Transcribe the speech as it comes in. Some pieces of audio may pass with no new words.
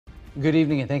Good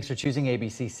evening and thanks for choosing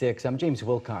ABC6. I'm James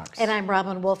Wilcox. And I'm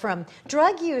Robin Wolfram.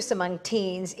 Drug use among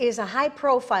teens is a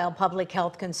high-profile public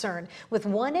health concern, with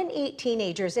 1 in 8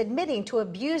 teenagers admitting to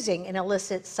abusing an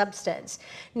illicit substance.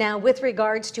 Now, with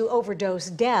regards to overdose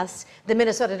deaths, the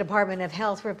Minnesota Department of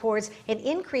Health reports an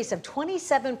increase of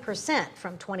 27%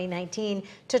 from 2019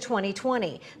 to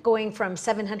 2020, going from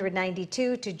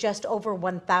 792 to just over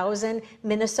 1,000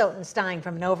 Minnesotans dying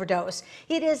from an overdose.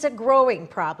 It is a growing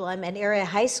problem, and area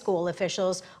high school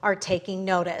officials are taking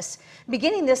notice.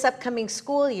 Beginning this upcoming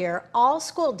school year, all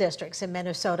school districts in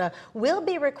Minnesota will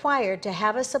be required to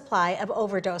have a supply of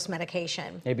overdose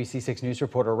medication. ABC6 News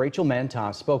reporter Rachel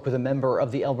Mantoff spoke with a member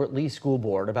of the Albert Lea School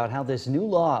Board about how this new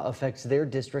law affects their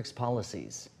district's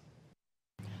policies.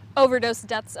 Overdose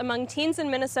deaths among teens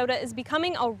in Minnesota is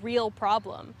becoming a real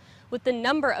problem, with the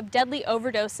number of deadly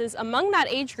overdoses among that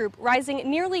age group rising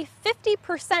nearly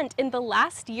 50% in the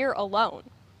last year alone.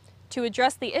 To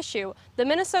address the issue, the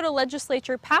Minnesota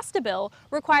legislature passed a bill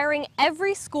requiring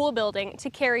every school building to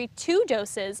carry 2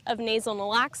 doses of nasal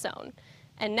naloxone.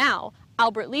 And now,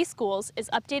 Albert Lea Schools is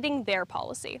updating their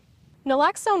policy.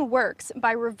 Naloxone works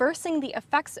by reversing the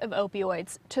effects of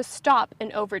opioids to stop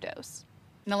an overdose.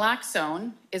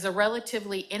 Naloxone is a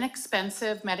relatively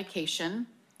inexpensive medication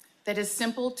that is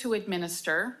simple to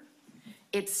administer.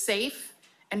 It's safe,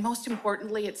 and most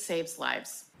importantly, it saves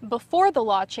lives. Before the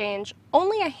law change,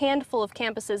 only a handful of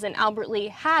campuses in Albert Lea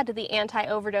had the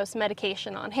anti-overdose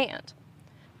medication on hand.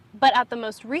 But at the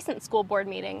most recent school board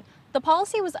meeting, the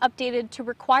policy was updated to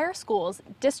require schools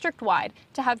district-wide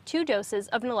to have 2 doses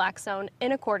of naloxone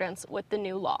in accordance with the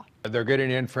new law. They're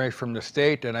getting information from the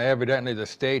state, and evidently the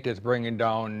state is bringing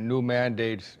down new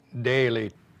mandates daily.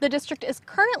 The district is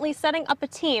currently setting up a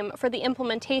team for the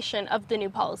implementation of the new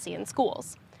policy in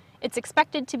schools. It's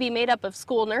expected to be made up of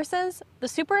school nurses, the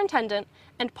superintendent,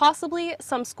 and possibly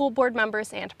some school board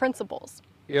members and principals.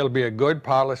 It'll be a good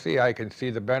policy. I can see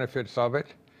the benefits of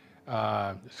it.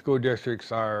 School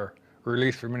districts are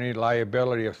released from any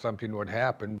liability if something would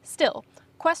happen. Still,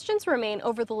 questions remain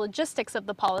over the logistics of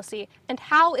the policy and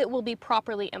how it will be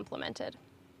properly implemented.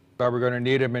 Are we going to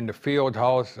need them in the field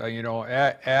house,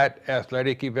 at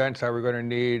athletic events? Are we going to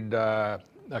need a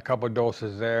couple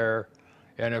doses there?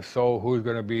 And if so, who's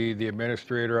going to be the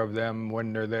administrator of them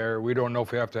when they're there? We don't know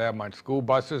if we have to have them on school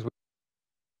buses.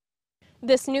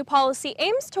 This new policy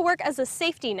aims to work as a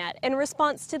safety net in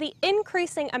response to the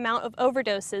increasing amount of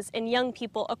overdoses in young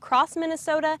people across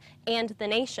Minnesota and the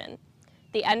nation.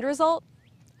 The end result?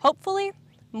 Hopefully,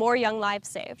 more young lives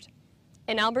saved.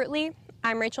 In Albert Lea,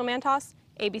 I'm Rachel Mantoff,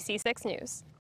 ABC6 News.